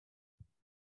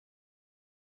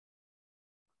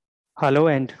Hello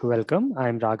and welcome.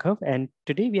 I'm Raghav, and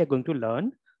today we are going to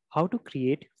learn how to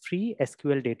create free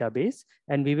SQL database,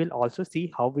 and we will also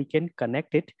see how we can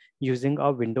connect it using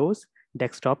our Windows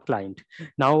desktop client.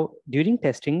 Now, during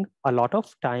testing, a lot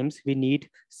of times we need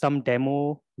some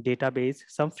demo database,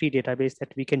 some free database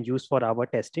that we can use for our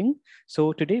testing.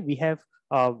 So today we are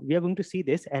going to see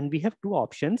this, and we have two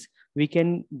options. We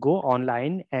can go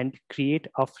online and create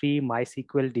a free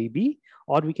MySQL DB,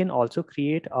 or we can also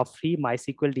create a free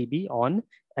MySQL DB on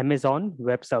Amazon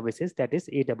Web Services, that is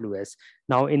AWS.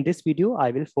 Now, in this video,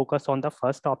 I will focus on the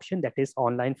first option, that is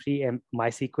online free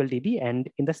MySQL DB. And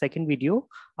in the second video,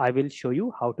 I will show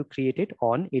you how to create it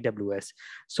on AWS.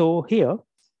 So here,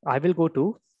 I will go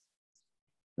to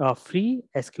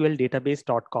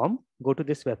freesqldatabase.com. Go to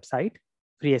this website,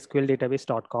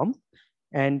 freesqldatabase.com.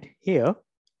 And here,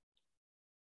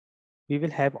 we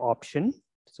will have option.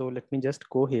 So let me just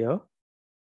go here.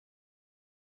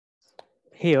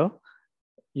 Here,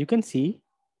 you can see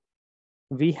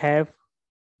we have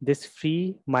this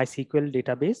free MySQL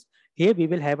database. Here we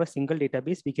will have a single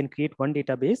database. We can create one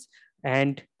database,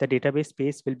 and the database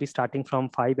space will be starting from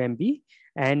 5 MB.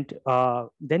 And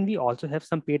then we also have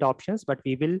some paid options, but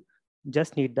we will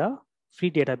just need the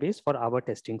free database for our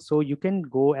testing. So you can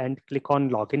go and click on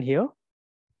login here.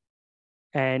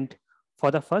 And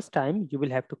for the first time, you will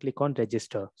have to click on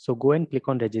register. So go and click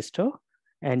on register,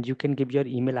 and you can give your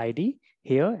email ID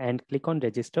here and click on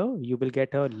register. You will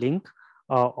get a link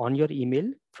on your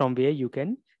email from where you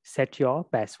can set your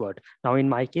password. Now, in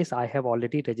my case, I have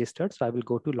already registered. So I will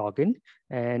go to login,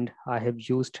 and I have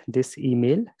used this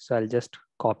email. So I'll just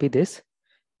copy this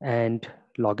and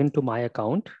log into my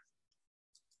account.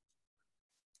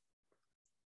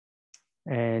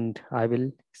 And I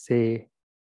will say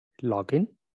login.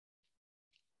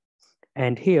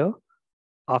 And here,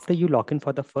 after you log in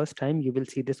for the first time, you will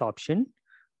see this option,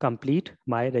 complete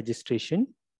my registration.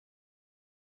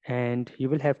 And you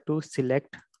will have to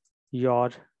select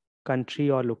your country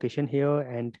or location here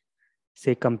and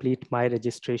say complete my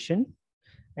registration.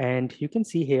 And you can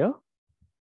see here,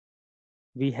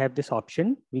 we have this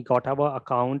option. We got our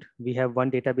account. We have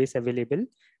one database available.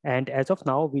 And as of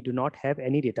now, we do not have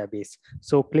any database.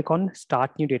 So click on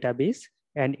start new database,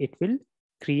 and it will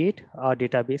create a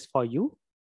database for you.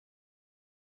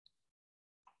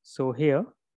 So here,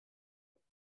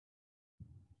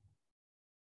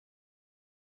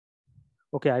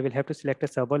 okay, I will have to select a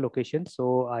server location.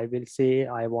 So I will say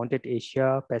I want it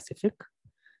Asia Pacific,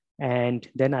 and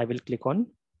then I will click on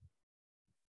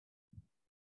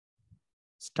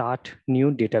start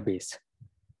new database.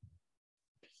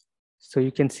 So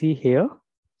you can see here,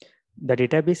 the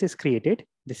database is created.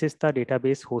 This is the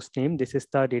database host name. This is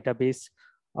the database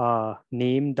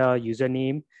name, the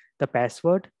username, the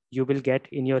password you will get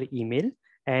in your email.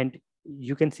 And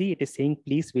you can see it is saying,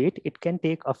 please wait. It can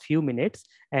take a few minutes,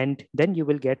 and then you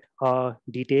will get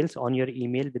details on your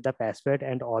email with the password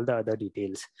and all the other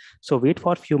details. So wait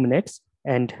for a few minutes,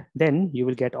 and then you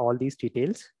will get all these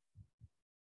details.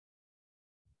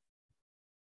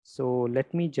 So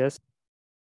let me just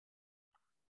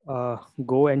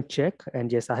go and check. And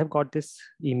yes, I have got this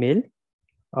email.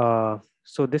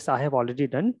 So this I have already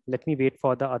done. Let me wait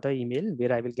for the other email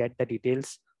where I will get the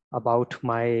details about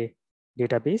my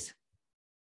database.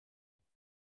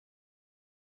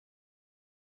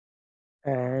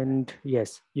 And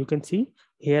yes, you can see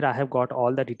here I have got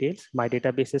all the details. My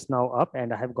database is now up,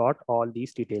 and I have got all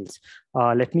these details.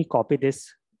 Let me copy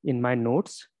this in my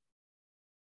notes.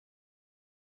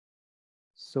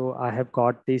 So I have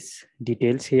got these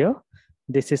details here.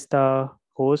 This is the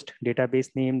host,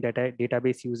 database name,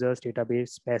 database users,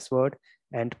 database password,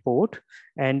 and port.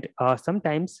 And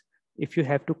sometimes if you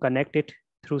have to connect it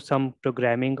through some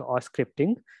programming or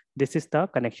scripting, this is the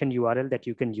connection URL that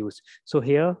you can use. So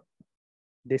here,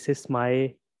 this is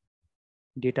my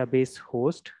database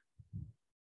host,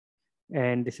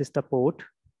 and this is the port,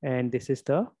 and this is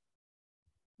the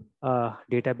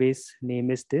database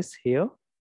name is this here.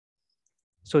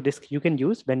 So this you can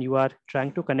use when you are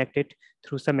trying to connect it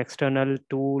through some external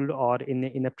tool or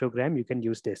in a program, you can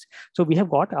use this. So we have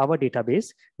got our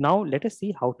database. Now let us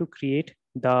see how to create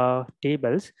the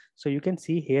tables. So you can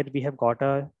see here, we have got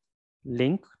a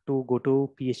link to go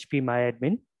to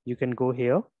PhpMyAdmin. You can go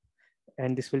here,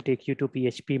 and this will take you to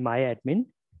PhpMyAdmin.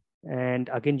 And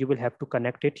again, you will have to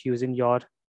connect it using your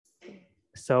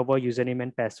server username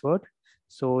and password.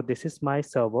 So this is my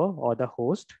server or the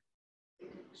host.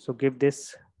 So give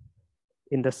this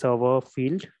in the server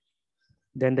field,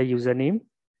 then the username.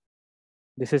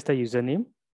 This is the username,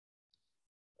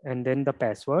 and then the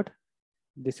password.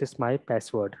 This is my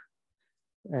password,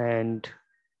 and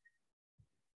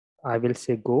I will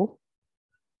say go.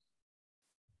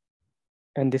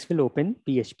 And this will open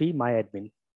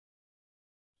PhpMyAdmin.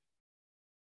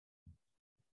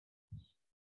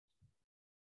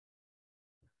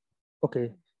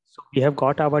 Okay, so we have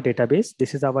got our database.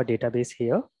 This is our database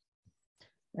here.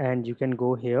 And you can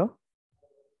go here.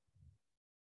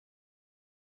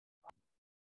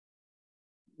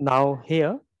 Now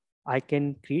here, I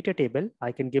can create a table.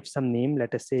 I can give some name,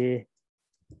 let us say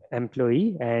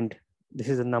employee, and this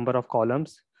is a number of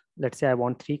columns. Let's say I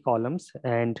want 3 columns,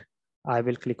 and I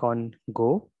will click on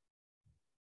go.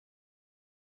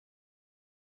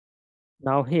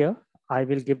 Now here, I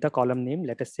will give the column name.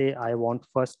 Let us say I want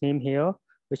first name here,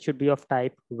 which should be of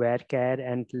type varchar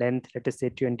and length, let us say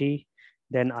 20.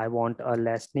 Then I want a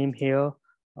last name here,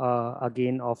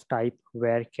 again of type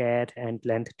varchar and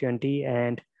length 20.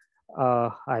 And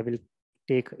I will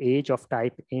take age of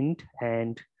type int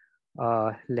and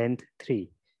length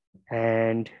 3.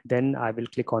 And then I will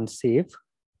click on save.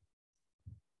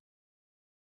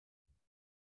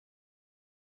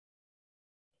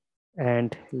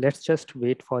 And let's just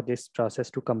wait for this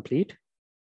process to complete.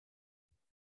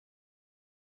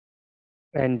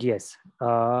 And yes,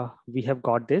 we have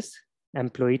got this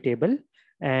employee table.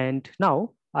 And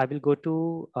now I will go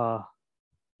to,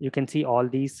 you can see all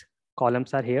these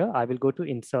columns are here. I will go to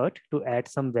insert to add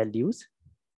some values.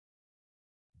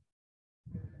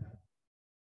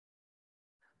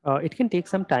 It can take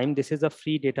some time. This is a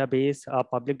free database, a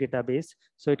public database.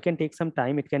 So it can take some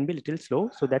time. It can be a little slow.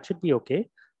 So that should be okay.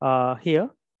 Here,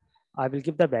 I will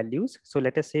give the values. So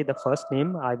let us say the first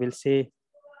name, I will say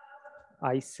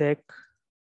Isaac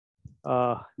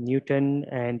Newton,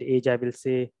 and age I will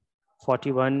say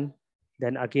 41.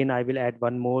 Then again, I will add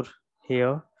one more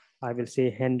here. I will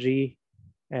say Henry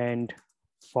and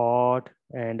Ford,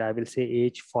 and I will say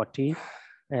age 40.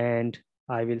 And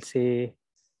I will say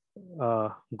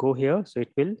go here. So it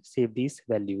will save these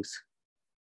values.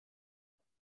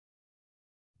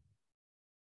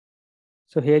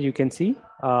 So here you can see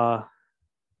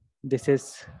this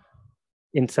is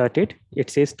inserted. It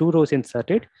says 2 rows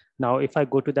inserted. Now, if I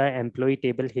go to the employee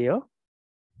table here,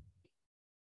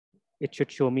 it should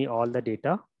show me all the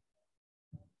data.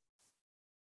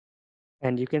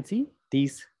 And you can see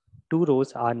these 2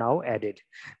 rows are now added.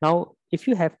 Now, if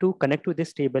you have to connect to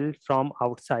this table from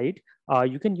outside,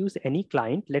 you can use any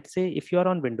client. Let's say if you are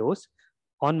on Windows,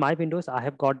 on my Windows, I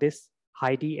have got this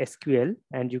HeidiSQL,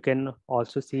 and you can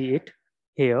also see it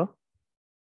here.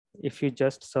 If you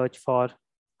just search for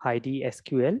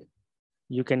HeidiSQL,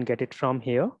 you can get it from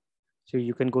here. So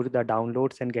you can go to the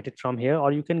downloads and get it from here,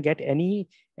 or you can get any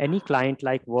client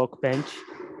like Workbench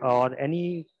or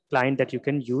any client that you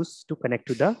can use to connect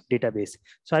to the database.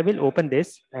 So I will open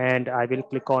this and I will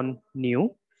click on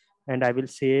new, and I will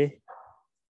say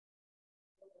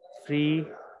free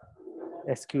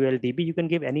SQL DB. You can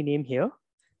give any name here,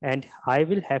 and I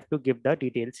will have to give the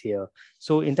details here.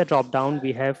 So in the drop down,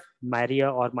 we have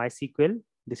Maria or MySQL.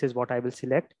 This is what I will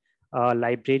select.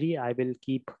 Library, I will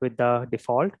keep with the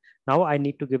default. Now I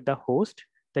need to give the host,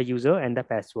 the user, and the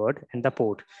password and the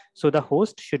port. So the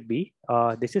host should be,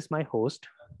 this is my host.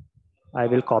 I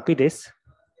will copy this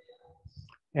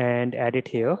and add it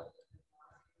here.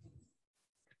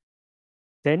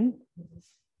 Then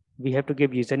we have to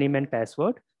give username and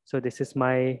password. So this is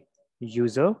my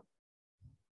user.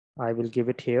 I will give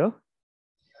it here.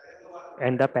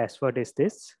 And the password is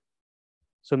this.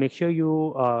 So make sure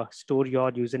you store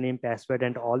your username, password,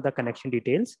 and all the connection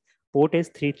details. Port is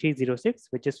 3306,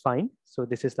 which is fine. So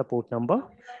this is the port number.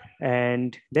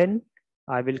 And then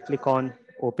I will click on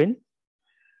open.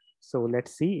 So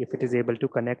let's see if it is able to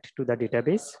connect to the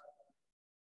database.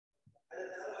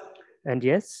 And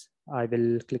yes, I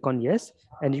will click on yes.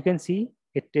 And you can see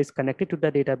it is connected to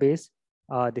the database.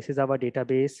 This is our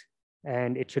database,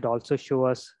 and it should also show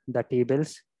us the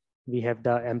tables. We have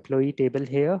the employee table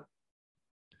here.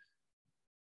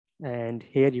 And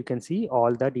here you can see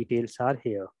all the details are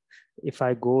here. If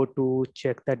I go to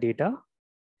check the data,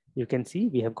 you can see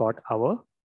we have got our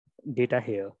data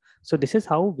here. So this is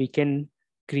how we can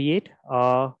create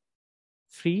a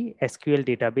free SQL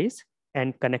database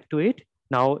and connect to it.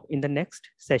 Now, in the next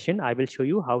session, I will show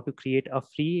you how to create a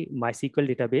free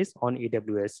MySQL database on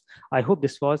AWS. I hope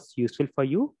this was useful for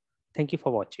you. Thank you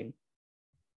for watching.